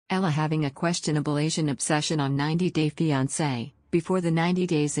Ella having a questionable Asian obsession on 90 Day Fiancé. Before the 90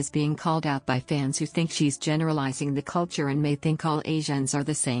 days is being called out by fans who think she's generalizing the culture and may think all Asians are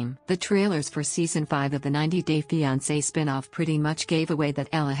the same. The trailers for Season 5 of the 90 Day Fiancé spin-off pretty much gave away that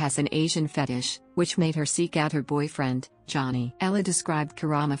Ella has an Asian fetish, which made her seek out her boyfriend, Johnny. Ella described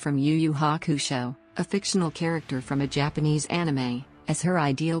Kurama from Yu Yu Hakusho, a fictional character from a Japanese anime, as her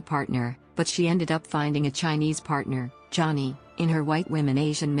ideal partner, but she ended up finding a Chinese partner, Johnny, in her white women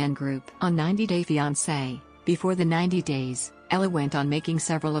Asian men group. On 90 Day Fiancé, before the 90 days, Ella went on making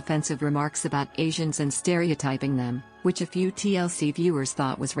several offensive remarks about Asians and stereotyping them, which a few TLC viewers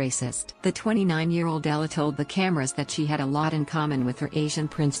thought was racist. The 29-year-old Ella told the cameras that she had a lot in common with her Asian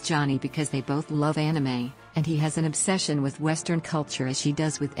prince Johnny because they both love anime, and he has an obsession with Western culture as she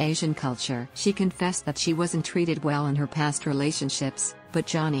does with Asian culture. She confessed that she wasn't treated well in her past relationships, but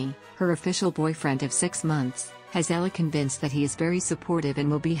Johnny, her official boyfriend of 6 months, has Ella convinced that he is very supportive and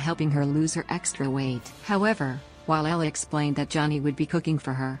will be helping her lose her extra weight. However, while Ella explained that Johnny would be cooking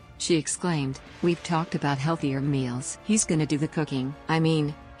for her, she exclaimed, "We've talked about healthier meals. He's gonna do the cooking. I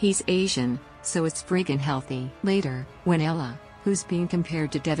mean, he's Asian, so it's friggin' healthy." Later, when Ella, who's being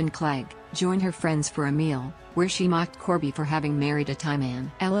compared to Devin Clegg, joined her friends for a meal, where she mocked Corby for having married a Thai man,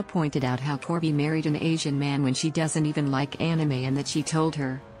 Ella pointed out how Corby married an Asian man when she doesn't even like anime and that she told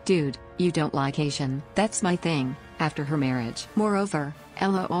her, "Dude, you don't like Asian. That's my thing," after her marriage. Moreover,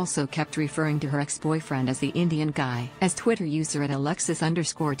 Ella also kept referring to her ex-boyfriend as the Indian guy. As Twitter user at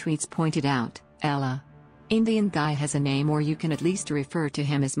Alexis_tweets pointed out, Ella, Indian guy has a name, or you can at least refer to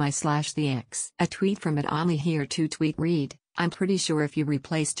him as my/the ex. A tweet from at Only Here to tweet read, "I'm pretty sure if you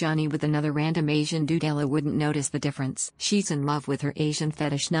replace Johnny with another random Asian dude, Ella wouldn't notice the difference. She's in love with her Asian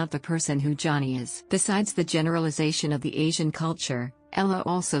fetish, not the person who Johnny is." Besides the generalization of the Asian culture, Ella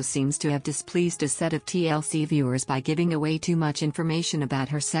also seems to have displeased a set of TLC viewers by giving away too much information about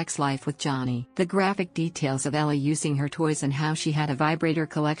her sex life with Johnny. The graphic details of Ella using her toys and how she had a vibrator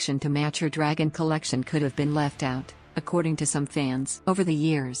collection to match her dragon collection could have been left out, according to some fans. Over the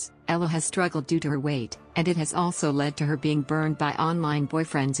years, Ella has struggled due to her weight, and it has also led to her being burned by online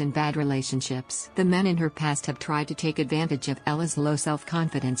boyfriends and bad relationships. The men in her past have tried to take advantage of Ella's low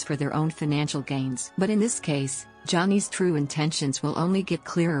self-confidence for their own financial gains. But in this case, Johnny's true intentions will only get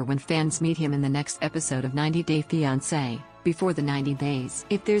clearer when fans meet him in the next episode of 90 Day Fiancé, before the 90 days.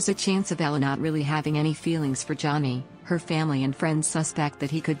 If there's a chance of Ella not really having any feelings for Johnny, her family and friends suspect that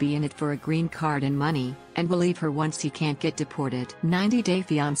he could be in it for a green card and money, and will leave her once he can't get deported. 90 Day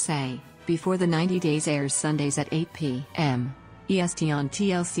Fiancé, before the 90 days airs Sundays at 8 p.m. EST on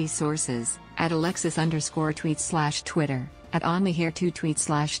TLC sources, at Alexis_tweets/Twitter, at Only Here to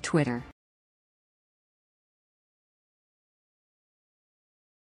tweets/Twitter.